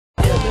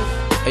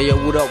Hey yo,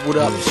 what up, what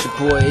up? It's your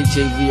boy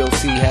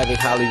Havoc, Havoc,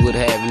 Hollywood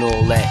Havoc, and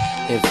all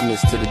that.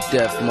 Infamous to the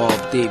death,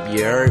 Mob Deep,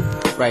 you heard?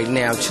 Right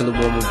now, I'm chillin'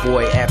 with my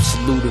boy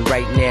Absolut, and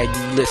right now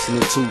you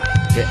listening to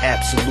the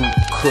Absolute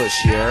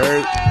Kush, you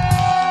heard?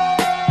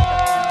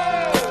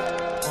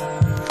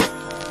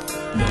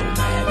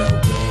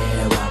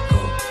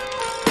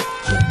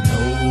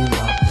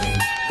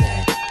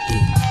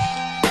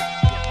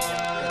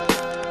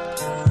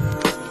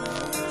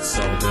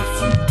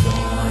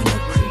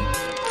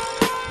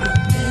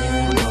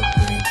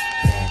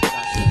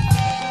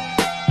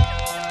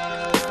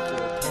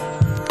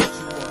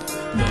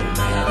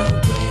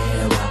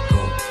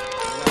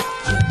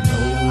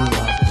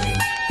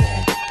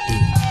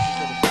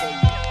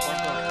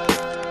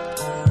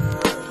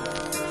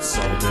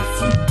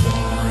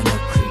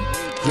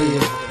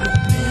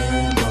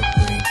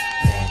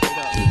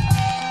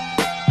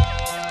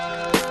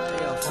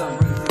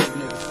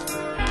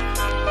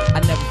 I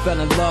never fell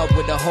in love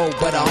with a hoe,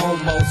 but I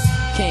almost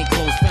came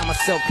close, found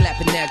myself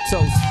clapping that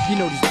toast. You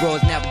know these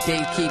bros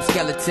nowadays keep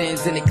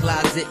skeletons in the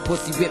closet,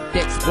 pussy whipped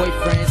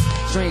ex-boyfriends.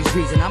 Strange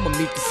reason, I'ma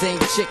meet the same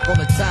chick all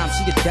the time.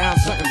 She get down,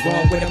 something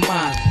wrong with her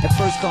mind. At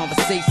first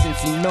conversation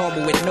seem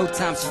normal, with no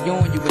time she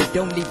on you and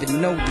don't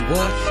even know you.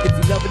 What? If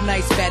you love a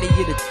nice fatty,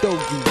 it'll throw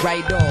you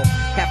right off.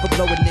 Half a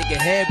blow a nigga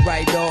head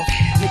right off.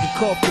 Nigga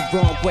cough the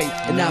wrong way,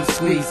 and I'm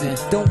squeezing.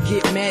 Don't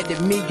get mad at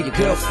me, your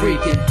girl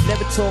freaking.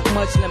 Never talk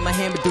much, let my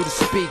hammer do the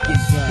speaking.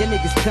 Your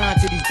niggas kind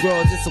to these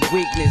bros, it's a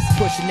weakness.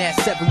 Pushing that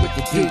 7 with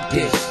the deep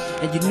dish.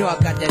 And you know I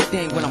got that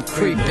thing when I'm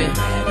creeping.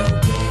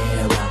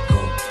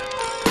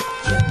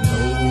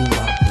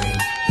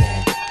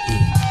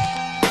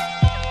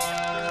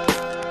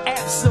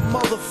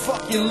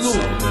 Motherfucking Lou. So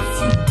if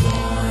you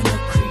wanna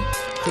creep,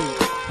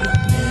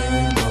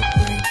 remember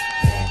bring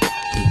that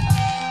heat.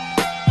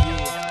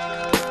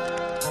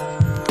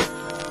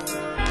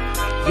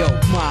 Yo,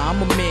 ma,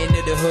 I'm a man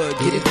of the hood,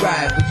 get it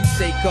right. When you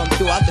say come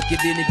through, I look at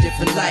it in a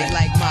different light.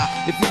 Like ma,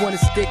 if you wanna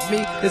stick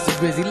me, it's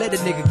a busy. Let a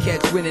nigga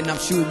catch wind and I'm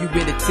sure you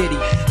been a titty.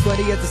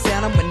 Funny as it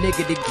sound, I'm a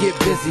nigga to get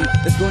busy.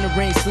 It's gonna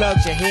rain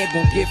slugs, your hair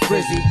gon' get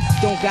frizzy.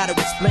 Don't gotta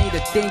explain the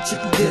thing,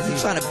 chicky dizzy.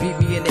 Tryna beat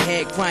me in the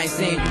head, crying,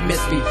 saying you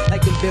miss me.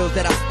 Like them bills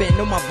that I spend,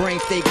 know my brain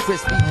stay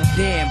crispy.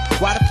 Damn,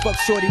 why the fuck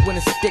shorty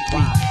wanna stick me?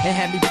 And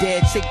have me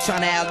dead chick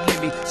tryna outlive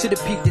me.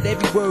 Should've peeped that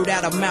every word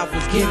out of mouth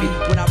was gimme.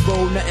 When I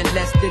roll nothing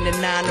less than a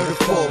 9 or the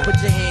 4.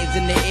 Put your hands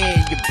in the air,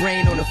 your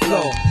brain on the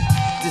floor.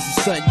 This is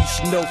something you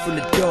should know from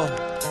the door.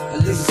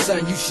 This is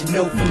something you should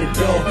know from the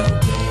door.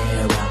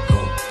 Where I go,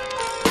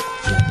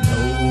 you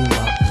know I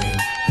bring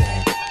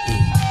that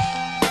heat.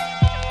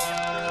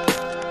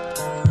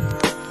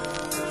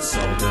 So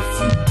if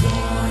you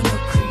wanna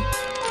creep,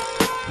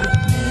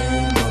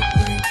 remember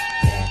bring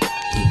that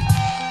heat.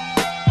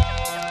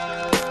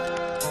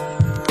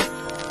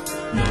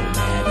 No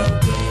matter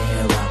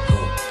where I go,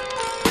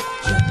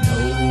 you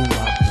know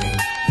I bring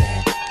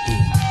that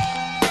heat.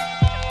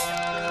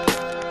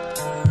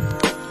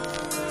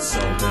 So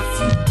if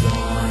you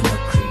wanna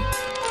creep,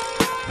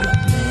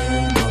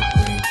 remember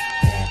bring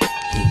that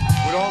heat.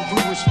 With all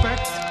due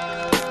respect,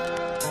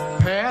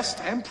 past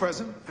and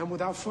present, and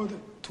without further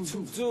to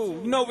do.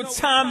 You know what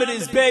time it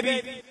is,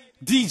 baby.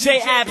 DJ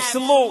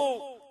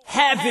Absolut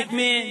Havoc,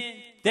 man.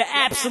 The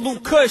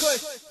Absolute Kush.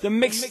 The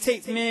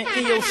mixtape, man,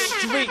 in your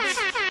streets.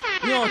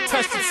 We don't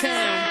touch the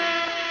town.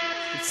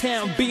 The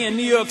town being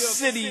New York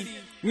City.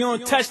 We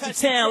don't touch the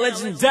town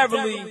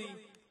legendarily.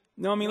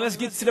 You know what I mean? Let's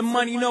get to the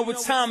money. You know what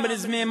time it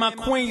is, man. My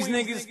Queens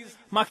niggas,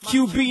 my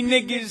QB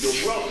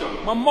niggas,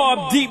 my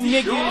Mob Deep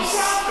niggas,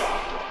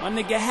 my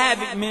nigga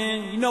Havoc,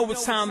 man. You know what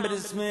time it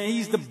is, man.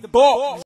 He's the boss.